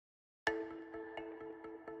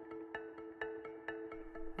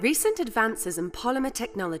Recent advances in polymer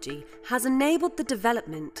technology has enabled the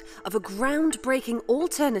development of a groundbreaking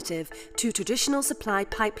alternative to traditional supply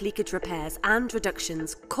pipe leakage repairs and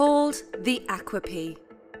reductions called the Aquapea.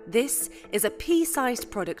 This is a pea-sized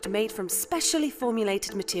product made from specially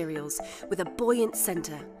formulated materials with a buoyant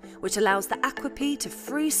centre, which allows the Aquapea to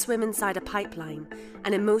free swim inside a pipeline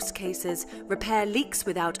and in most cases repair leaks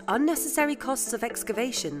without unnecessary costs of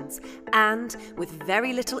excavations and with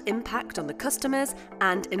very little impact on the customers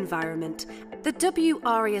and environment. The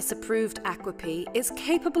WRES approved Aquapea is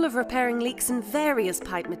capable of repairing leaks in various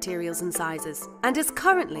pipe materials and sizes and is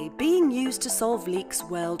currently being used to solve leaks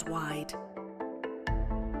worldwide.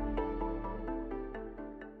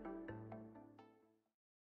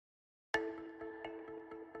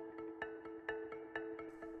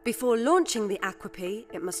 Before launching the Aquapea,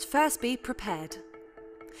 it must first be prepared.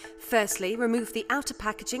 Firstly, remove the outer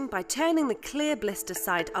packaging by turning the clear blister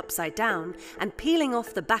side upside down and peeling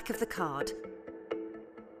off the back of the card.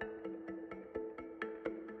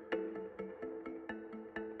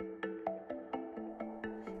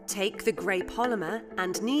 Take the grey polymer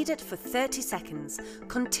and knead it for 30 seconds,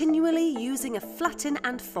 continually using a flatten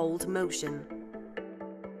and fold motion.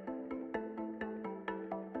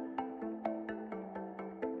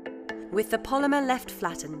 With the polymer left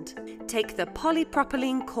flattened, take the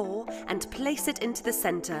polypropylene core and place it into the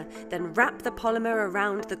centre, then wrap the polymer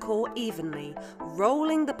around the core evenly,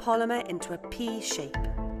 rolling the polymer into a pea shape.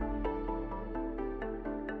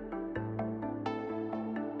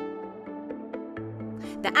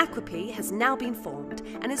 The Aquapea has now been formed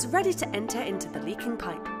and is ready to enter into the leaking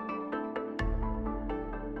pipe.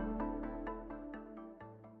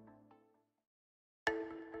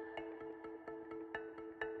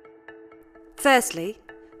 Firstly,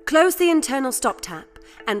 close the internal stop tap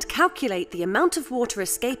and calculate the amount of water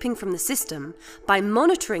escaping from the system by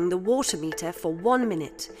monitoring the water meter for 1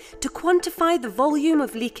 minute to quantify the volume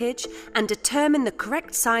of leakage and determine the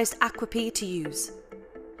correct sized Aquapea to use.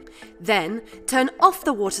 Then, turn off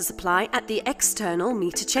the water supply at the external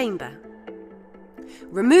meter chamber.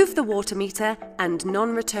 Remove the water meter and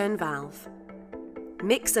non-return valve.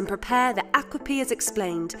 Mix and prepare the Aquapea as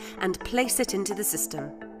explained and place it into the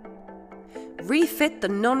system. Refit the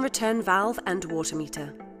non-return valve and water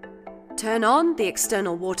meter. Turn on the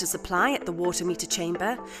external water supply at the water meter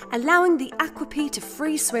chamber, allowing the Aquapea to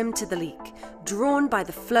free swim to the leak, drawn by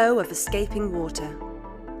the flow of escaping water.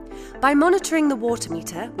 By monitoring the water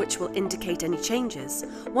meter, which will indicate any changes,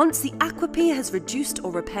 once the Aquapea has reduced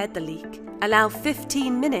or repaired the leak, allow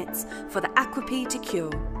 15 minutes for the Aquapea to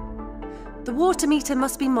cure. The water meter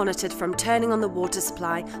must be monitored from turning on the water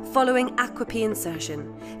supply following Aquapea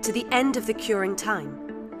insertion to the end of the curing time.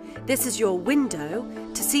 This is your window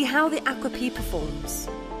to see how the Aquapea performs.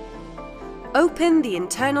 Open the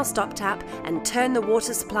internal stop tap and turn the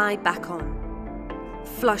water supply back on.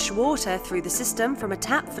 Flush water through the system from a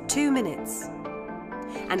tap for 2 minutes.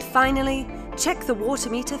 And finally, check the water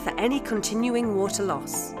meter for any continuing water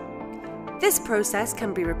loss. This process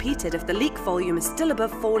can be repeated if the leak volume is still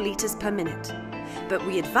above 4 litres per minute, but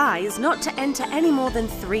we advise not to enter any more than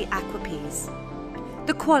 3 Aquapeas.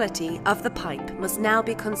 The quality of the pipe must now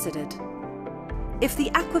be considered. If the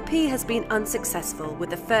Aquapea has been unsuccessful with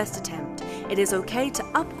the first attempt, it is okay to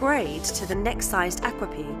upgrade to the next sized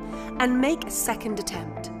Aquapea and make a second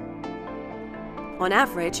attempt. On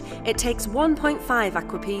average, it takes 1.5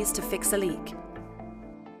 Aquapeas to fix a leak,